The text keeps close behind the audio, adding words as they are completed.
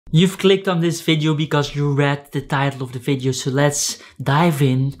You've clicked on this video because you read the title of the video, so let's dive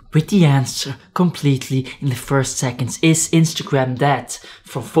in with the answer completely in the first seconds. Is Instagram dead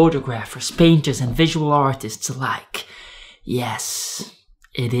for photographers, painters and visual artists alike? Yes,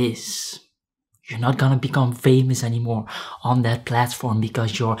 it is. You're not gonna become famous anymore on that platform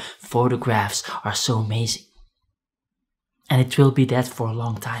because your photographs are so amazing. And it will be dead for a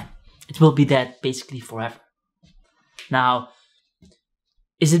long time. It will be dead basically forever. Now,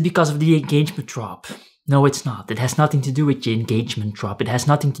 is it because of the engagement drop? No, it's not. It has nothing to do with the engagement drop. It has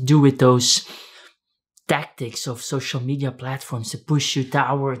nothing to do with those tactics of social media platforms to push you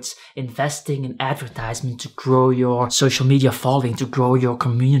towards investing in advertisement to grow your social media following, to grow your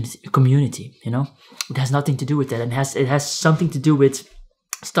community, you know? It has nothing to do with that. It has something to do with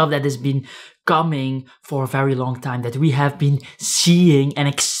stuff that has been coming for a very long time, that we have been seeing and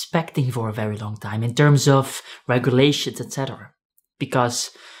expecting for a very long time in terms of regulations, etc. Because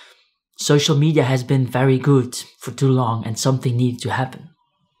social media has been very good for too long and something needed to happen.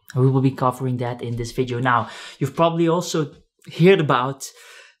 And we will be covering that in this video. Now, you've probably also heard about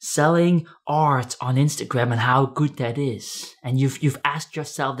selling art on Instagram and how good that is. And you've asked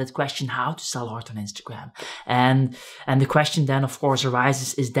yourself that question, how to sell art on Instagram. And the question then, of course,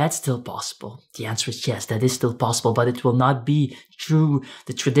 arises, is that still possible? The answer is yes, that is still possible, but it will not be through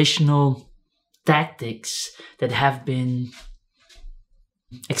the traditional tactics that have been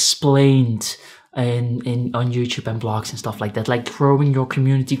explained on YouTube and blogs and stuff like that, like growing your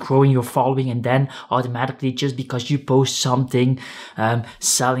community, growing your following, and then automatically, just because you post something,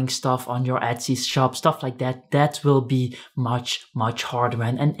 selling stuff on your Etsy shop, stuff like that, that will be much harder,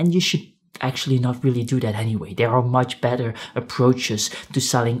 and you should actually not really do that anyway. There are much better approaches to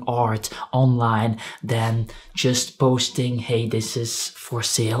selling art online than just posting, hey, this is for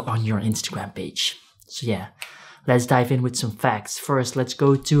sale on your Instagram page. So yeah, let's dive in with some facts. First, let's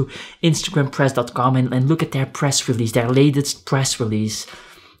go to instagrampress.com and look at their press release, their latest press release,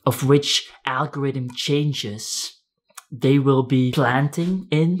 of which algorithm changes they will be planting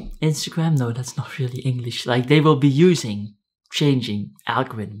in Instagram. No, that's not really English. Like, they will be changing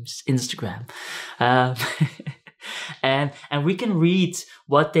algorithms, Instagram. And we can read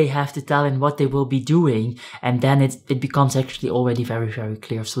what they have to tell and what they will be doing, and then it becomes actually already very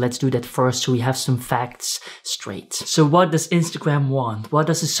clear. So let's do that first, so we have some facts straight. So what does Instagram want? What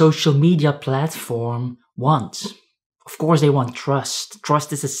does a social media platform want? Of course, they want trust.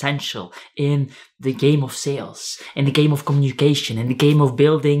 Trust is essential in the game of sales, in the game of communication, in the game of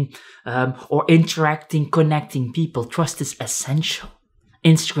building or interacting, connecting people. Trust is essential.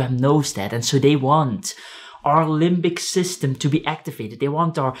 Instagram knows that, and so they want our limbic system to be activated. They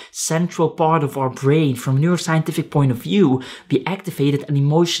want our central part of our brain, from a neuroscientific point of view, be activated and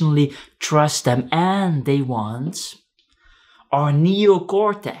emotionally trust them. And they want our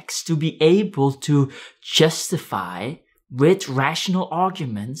neocortex to be able to justify with rational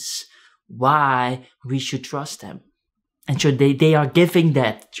arguments why we should trust them. And so they are giving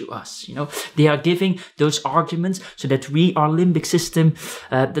that to us, you know. They are giving those arguments so that we, our limbic system,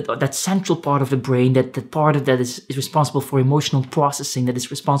 that central part of the brain, that part of that is responsible for emotional processing, that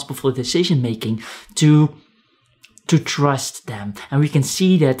is responsible for decision making, to trust them. And we can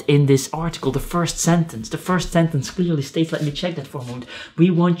see that in this article, the first sentence clearly states, let me check that for a moment.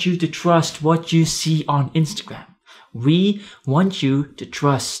 We want you to trust what you see on Instagram. We want you to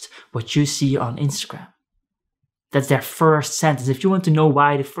trust what you see on Instagram. That's their first sentence. If you want to know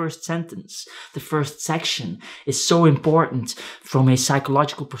why the first sentence, the first section is so important from a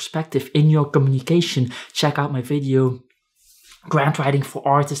psychological perspective in your communication, check out my video, Grant Writing for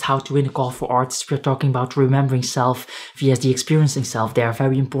Artists, How to Win a Call for Artists. We're talking about remembering self via the experiencing self. They are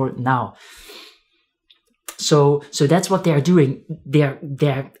very important now. So that's what they are doing.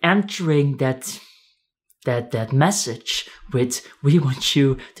 They're entering that message with, we want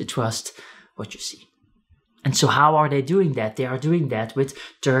you to trust what you see. And so how are they doing that? They are doing that with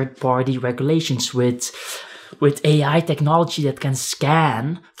third-party regulations, with AI technology that can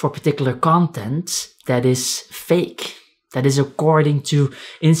scan for particular content that is fake, that is, according to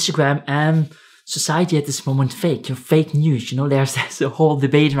Instagram and society at this moment, fake. Fake news. You know, there's a whole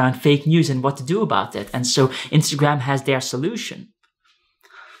debate around fake news and what to do about it. And so Instagram has their solution.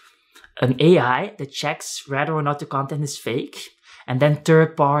 An AI that checks whether or not the content is fake, and then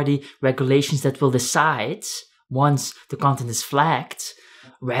third-party regulations that will decide, once the content is flagged,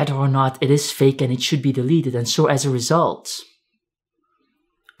 whether or not it is fake and it should be deleted. And so as a result,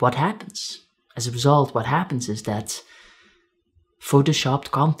 what happens? As a result, what happens is that photoshopped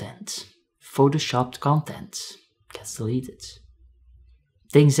content gets deleted.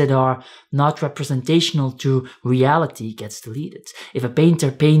 Things that are not representational to reality gets deleted. If a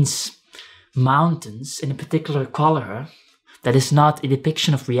painter paints mountains in a particular color that is not a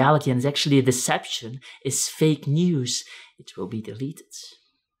depiction of reality and is actually a deception, is fake news, it will be deleted.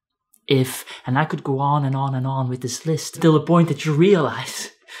 And I could go on and on and on with this list, till the point that you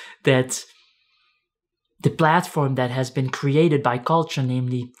realize that the platform that has been created by culture,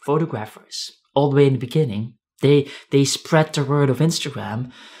 namely photographers, all the way in the beginning, they spread the word of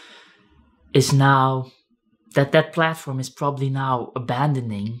Instagram, is now, that platform is probably now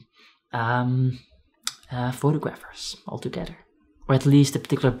abandoning photographers altogether, or at least a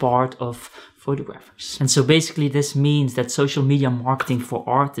particular part of photographers. And so basically this means that social media marketing for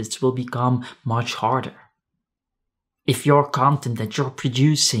artists will become much harder. If your content that you're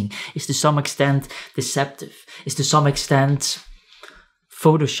producing is to some extent deceptive, is to some extent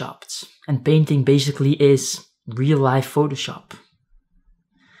photoshopped, and painting basically is real life Photoshop,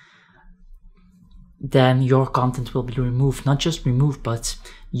 then your content will be removed. Not just removed, but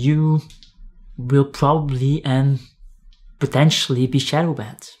you will probably and potentially be shadow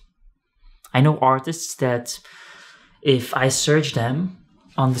banned. I know artists that if I search them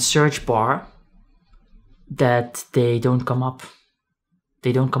on the search bar, that they don't come up.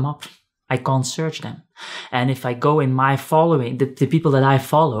 They don't come up. I can't search them. And if I go in my following, the people that I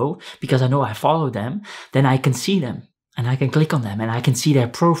follow, because I know I follow them, then I can see them. And I can click on them and I can see their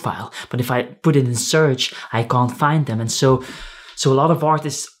profile. But if I put it in search, I can't find them. And so a lot of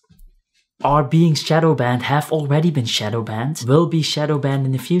artists are being shadow banned, have already been shadow banned, will be shadow banned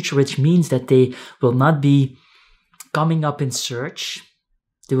in the future, which means that they will not be coming up in search.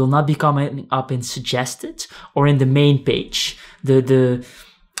 They will not be coming up in suggested or in the main page. What's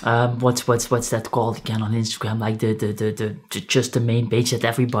that called again on Instagram? Like the just the main page that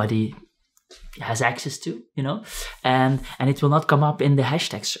everybody has access to, you know, and it will not come up in the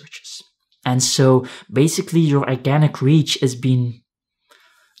hashtag searches. And so basically your organic reach has been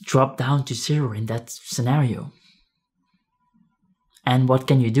dropped down to 0 in that scenario. And what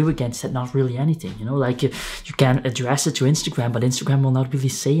can you do against that? Not really anything, you know, like you can address it to Instagram, but Instagram will not really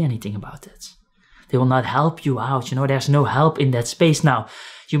say anything about it. They will not help you out, you know, there's no help in that space. Now,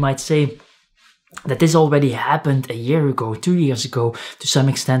 you might say that this already happened a year ago, 2 years ago, to some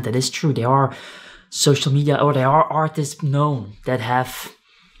extent. That is true. There are social media, or there are artists known that have,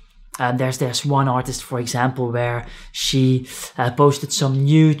 there's one artist, for example, where she posted some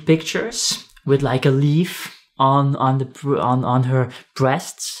nude pictures with like a leaf on her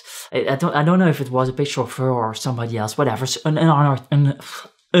breasts. I don't know if it was a picture of her or somebody else, whatever. So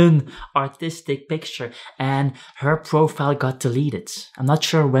an artistic picture, and her profile got deleted. I'm not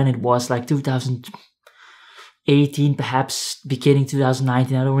sure when it was, like 2018, perhaps beginning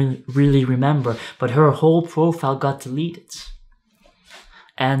 2019. I don't really remember, but her whole profile got deleted.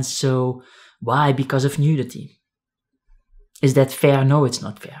 And so why? Because of nudity. Is that fair? No, it's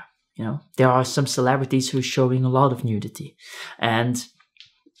not fair. You know, there are some celebrities who are showing a lot of nudity, and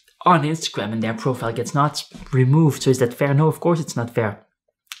on Instagram, and their profile gets not removed. So is that fair? No, of course it's not fair.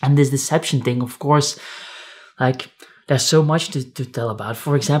 And this deception thing, of course, like there's so much to tell about.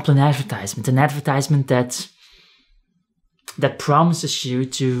 For example, an advertisement that promises you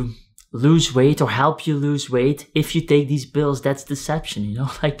to lose weight or help you lose weight if you take these pills. That's deception, you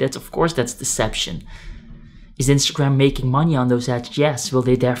know, like that's, of course, that's deception. Is Instagram making money on those ads? Yes. Will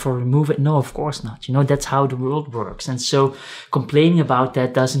they therefore remove it? No, of course not. You know, that's how the world works. And so complaining about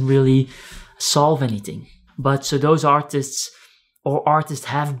that doesn't really solve anything. But so those artists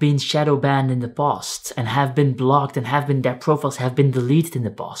have been shadow banned in the past and have been blocked and their profiles have been deleted in the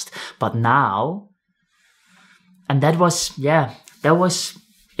past. But now, and that was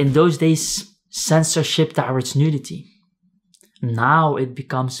in those days censorship towards nudity. Now it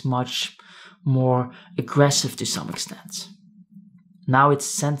becomes much more aggressive to some extent. Now it's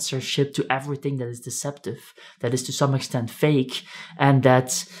censorship to everything that is deceptive, that is to some extent fake, and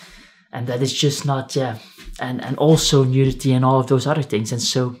that is just not, and also nudity and all of those other things. And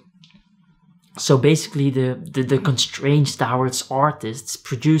so basically the constraints towards artists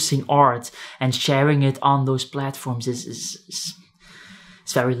producing art and sharing it on those platforms is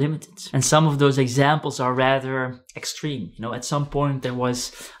very limited. And some of those examples are rather extreme. You know, at some point there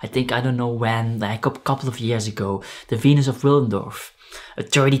was, I don't know when, like a couple of years ago, the Venus of Willendorf, a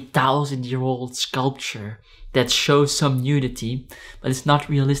 30,000-year-old sculpture that shows some nudity, but it's not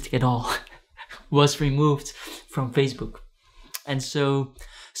realistic at all, was removed from Facebook. And so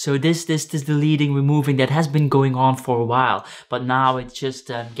this deleting, removing, that has been going on for a while, but now it just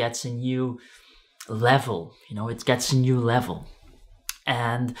gets a new level. You know, it gets a new level.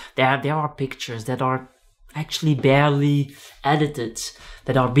 And there are pictures that are actually barely edited,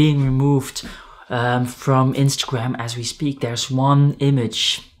 that are being removed from Instagram as we speak. There's one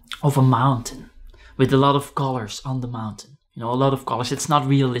image of a mountain with a lot of colors on the mountain. You know, a lot of colors. It's not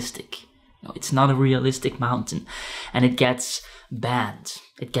realistic. You know, it's not a realistic mountain. And it gets banned.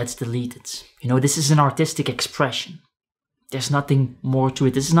 It gets deleted. You know, this is an artistic expression. There's nothing more to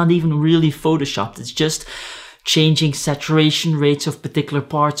it. This is not even really photoshopped. It's just changing saturation rates of particular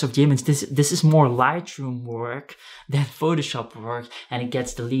parts of the image. This is more Lightroom work than Photoshop work, and it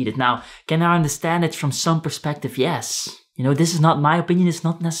gets deleted. Now, can I understand it from some perspective? Yes. You know, this is not my opinion. It's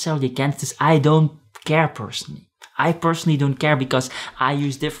not necessarily against this. I don't care personally. I personally don't care because I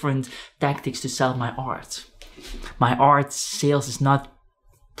use different tactics to sell my art. My art sales is not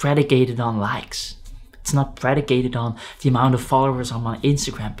predicated on likes. It's not predicated on the amount of followers on my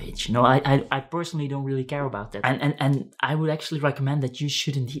Instagram page. You know, I personally don't really care about that. And I would actually recommend that you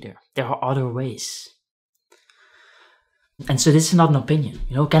shouldn't either. There are other ways. And so this is not an opinion.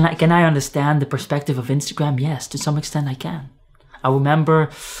 You know, can I understand the perspective of Instagram? Yes, to some extent I can. I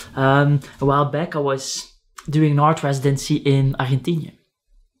remember a while back I was doing an art residency in Argentina.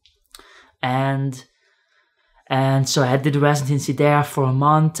 And so I did a residency there for a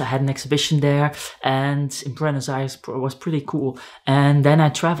month. I had an exhibition there, and in Buenos Aires was pretty cool. And then I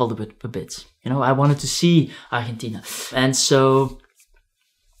traveled a bit. You know, I wanted to see Argentina. And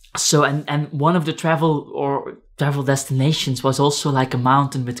and one of the travel destinations was also like a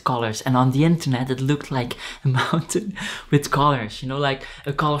mountain with colors. And on the internet, it looked like a mountain with colors, you know, like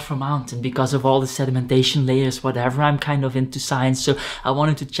a colorful mountain because of all the sedimentation layers, whatever. I'm kind of into science, so I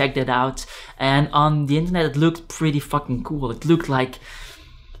wanted to check that out. And on the internet, it looked pretty fucking cool. It looked like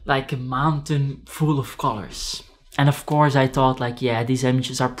a mountain full of colors. And of course I thought like, yeah, these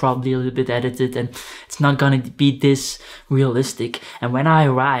images are probably a little bit edited and it's not gonna be this realistic. And when I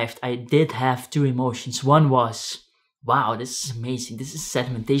arrived, I did have two emotions. One was, wow, this is amazing. This is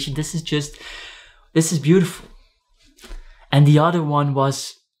sedimentation. This is beautiful. And the other one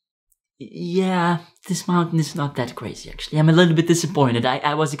was, yeah, this mountain is not that crazy actually. I'm a little bit disappointed.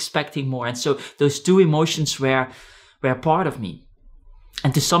 I was expecting more. And so those two emotions were part of me.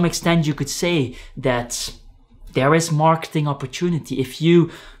 And to some extent you could say that there is marketing opportunity if you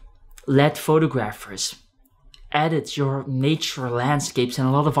let photographers edit your nature landscapes and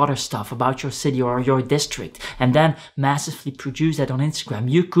a lot of other stuff about your city or your district and then massively produce that on Instagram.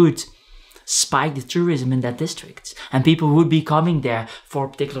 You could spike the tourism in that district and people would be coming there for a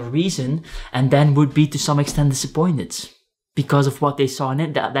particular reason and then would be to some extent disappointed because of what they saw in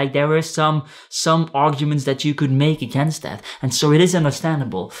it. Like there were some arguments that you could make against that. And so it is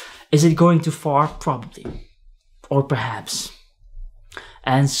understandable. Is it going too far? Probably. Or perhaps.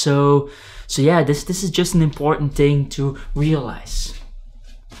 And so yeah, this is just an important thing to realize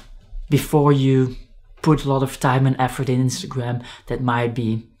before you put a lot of time and effort in Instagram that might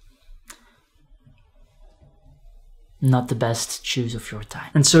be not the best choice of your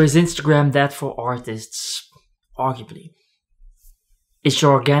time. And so is Instagram that for artists? Arguably. Is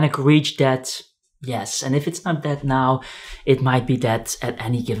your organic reach that? Yes. And if it's not that now, it might be that at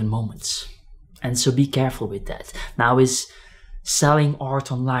any given moment. And so be careful with that. Now, is selling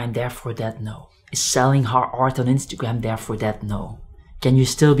art online therefore that? No. Is selling art on Instagram therefore that? No. Can you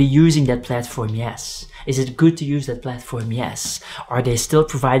still be using that platform? Yes. Is it good to use that platform? Yes. Are they still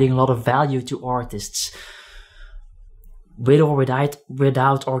providing a lot of value to artists? With or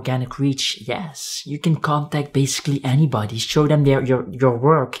without organic reach? Yes. You can contact basically anybody. Show them your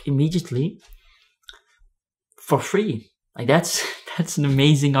work immediately for free. Like that's an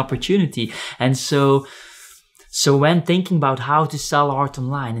amazing opportunity. And so when thinking about how to sell art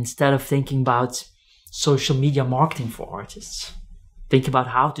online, instead of thinking about social media marketing for artists, think about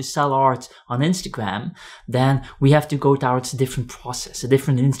how to sell art on Instagram, then we have to go towards a different process, a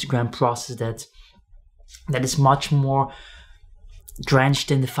different Instagram process that is much more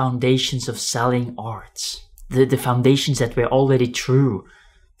drenched in the foundations of selling art. The foundations that were already true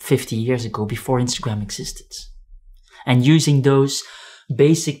 50 years ago before Instagram existed. And using those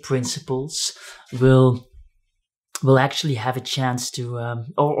basic principles will actually have a chance to,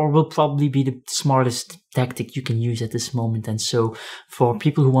 or will probably be the smartest tactic you can use at this moment. And so for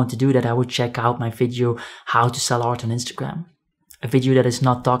people who want to do that, I would check out my video, How to Sell Art on Instagram. A video that is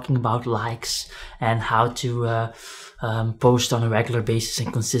not talking about likes and how to post on a regular basis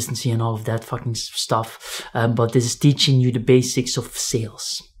and consistency and all of that fucking stuff. But this is teaching you the basics of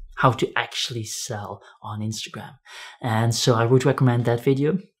sales. How to actually sell on Instagram. And so I would recommend that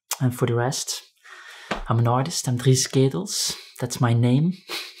video. And for the rest, I'm an artist. I'm Dries Ketels. That's my name.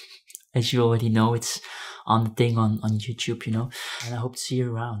 As you already know, it's on the thing on YouTube, you know. And I hope to see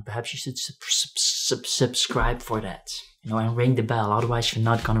you around. Perhaps you should subscribe for that, you know, and ring the bell. Otherwise, you're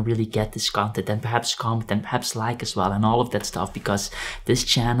not gonna really get this content. And perhaps comment and perhaps like as well and all of that stuff, because this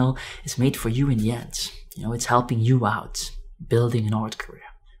channel is made for you in the end. You know, it's helping you out, building an art career,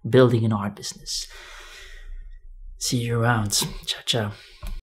 building an art business. See you around. Ciao, ciao.